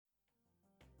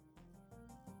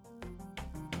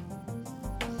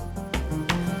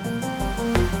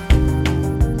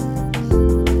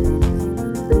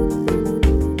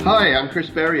Hi, I'm Chris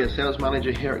Berry, a sales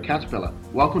manager here at Caterpillar.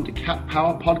 Welcome to Cat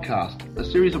Power Podcast, a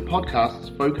series of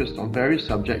podcasts focused on various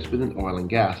subjects within oil and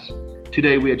gas.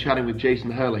 Today we are chatting with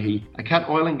Jason Herlihy, a Cat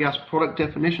Oil and Gas Product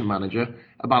Definition Manager,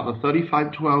 about the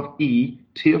 3512E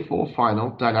Tier 4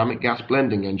 Final Dynamic Gas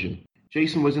Blending Engine.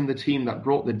 Jason was in the team that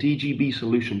brought the DGB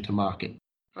solution to market.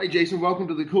 Hi Jason, welcome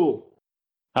to the call.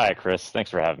 Hi Chris,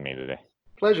 thanks for having me today.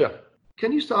 Pleasure.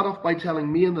 Can you start off by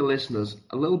telling me and the listeners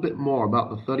a little bit more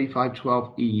about the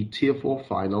 3512E Tier 4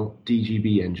 Final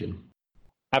DGB engine?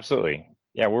 Absolutely.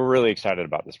 Yeah, we're really excited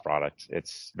about this product.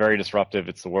 It's very disruptive.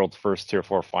 It's the world's first Tier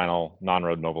 4 Final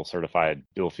non-road mobile certified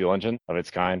dual fuel engine of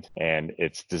its kind, and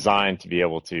it's designed to be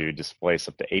able to displace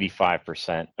up to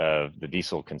 85% of the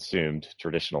diesel consumed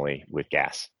traditionally with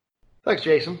gas. Thanks,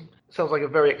 Jason. Sounds like a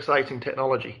very exciting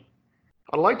technology.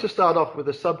 I'd like to start off with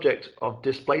the subject of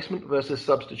displacement versus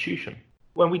substitution.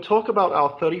 When we talk about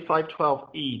our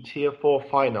 3512E Tier 4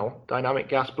 Final dynamic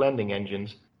gas blending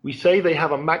engines, we say they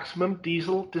have a maximum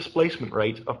diesel displacement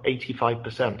rate of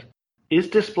 85%. Is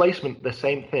displacement the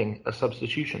same thing as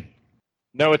substitution?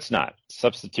 No, it's not.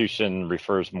 Substitution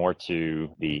refers more to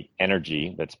the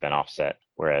energy that's been offset,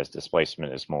 whereas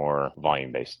displacement is more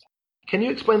volume-based. Can you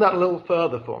explain that a little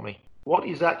further for me? What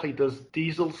exactly does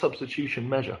diesel substitution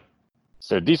measure?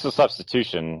 So diesel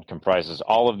substitution comprises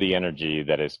all of the energy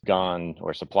that is gone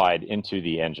or supplied into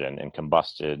the engine and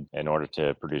combusted in order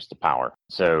to produce the power.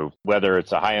 So whether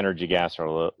it's a high energy gas or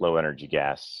a low energy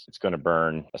gas, it's going to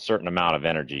burn a certain amount of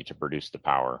energy to produce the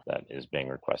power that is being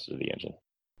requested of the engine.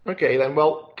 Okay, then,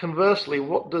 well, conversely,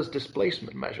 what does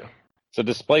displacement measure? So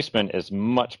displacement is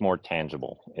much more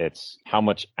tangible. It's how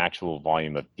much actual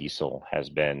volume of diesel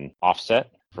has been offset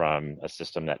from a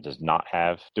system that does not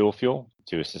have dual fuel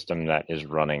to a system that is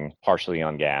running partially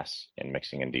on gas and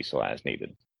mixing in diesel as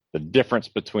needed. The difference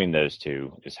between those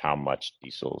two is how much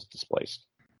diesel is displaced.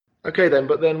 Okay then,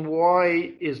 but then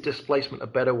why is displacement a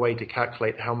better way to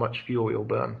calculate how much fuel you'll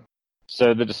burn?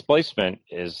 So the displacement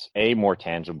is more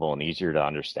tangible and easier to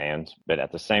understand, but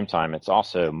at the same time, it's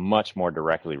also much more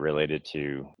directly related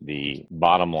to the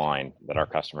bottom line that our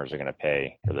customers are going to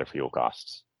pay for their fuel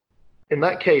costs. In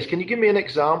that case, can you give me an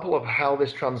example of how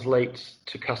this translates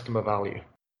to customer value?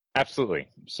 Absolutely.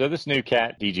 So this new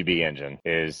Cat DGB engine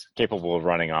is capable of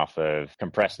running off of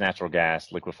compressed natural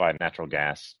gas, liquefied natural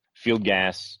gas, field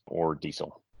gas, or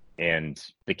diesel. And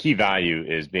the key value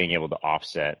is being able to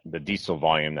offset the diesel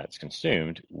volume that's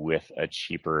consumed with a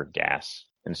cheaper gas.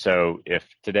 And so if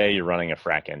today you're running a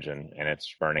frac engine and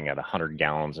it's burning at 100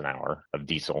 gallons an hour of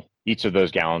diesel, each of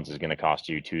those gallons is going to cost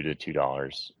you $2 to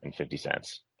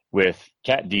 $2.50. With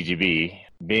Cat DGB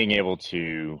being able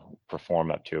to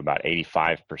perform up to about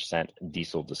 85%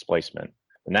 diesel displacement,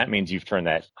 and that means you've turned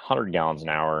that 100 gallons an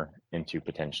hour into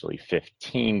potentially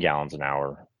 15 gallons an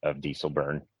hour of diesel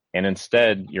burn. And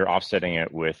instead, you're offsetting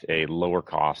it with a lower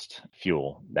cost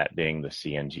fuel, that being the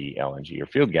CNG, LNG, or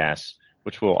field gas,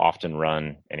 which will often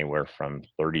run anywhere from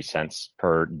 30 cents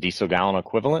per diesel gallon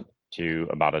equivalent to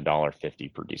about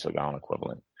 $1.50 per diesel gallon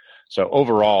equivalent. So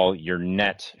overall, your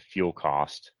net fuel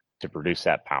cost to produce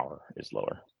that power is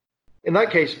lower. In that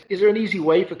case, is there an easy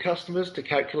way for customers to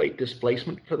calculate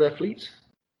displacement for their fleets?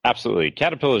 Absolutely.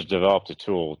 Caterpillar's developed a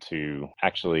tool to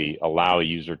actually allow a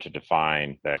user to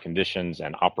define the conditions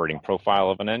and operating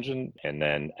profile of an engine and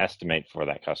then estimate for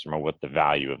that customer what the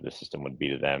value of the system would be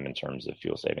to them in terms of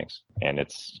fuel savings. And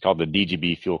it's called the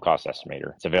DGB Fuel Cost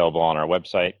Estimator. It's available on our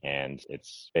website, and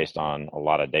it's based on a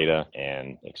lot of data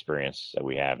and experience that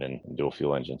we have in dual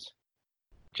fuel engines.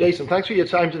 Jason, thanks for your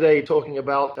time today talking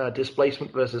about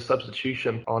displacement versus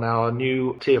substitution on our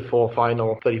new Tier 4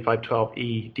 Final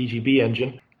 3512E DGB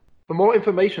engine. For more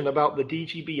information about the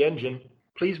DGB engine,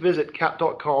 please visit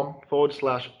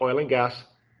cat.com/oil and gas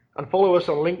and follow us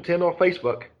on LinkedIn or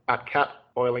Facebook at Cat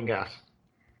Oil and Gas.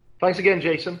 Thanks again,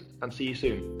 Jason, and see you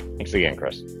soon. Thanks again,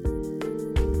 Chris.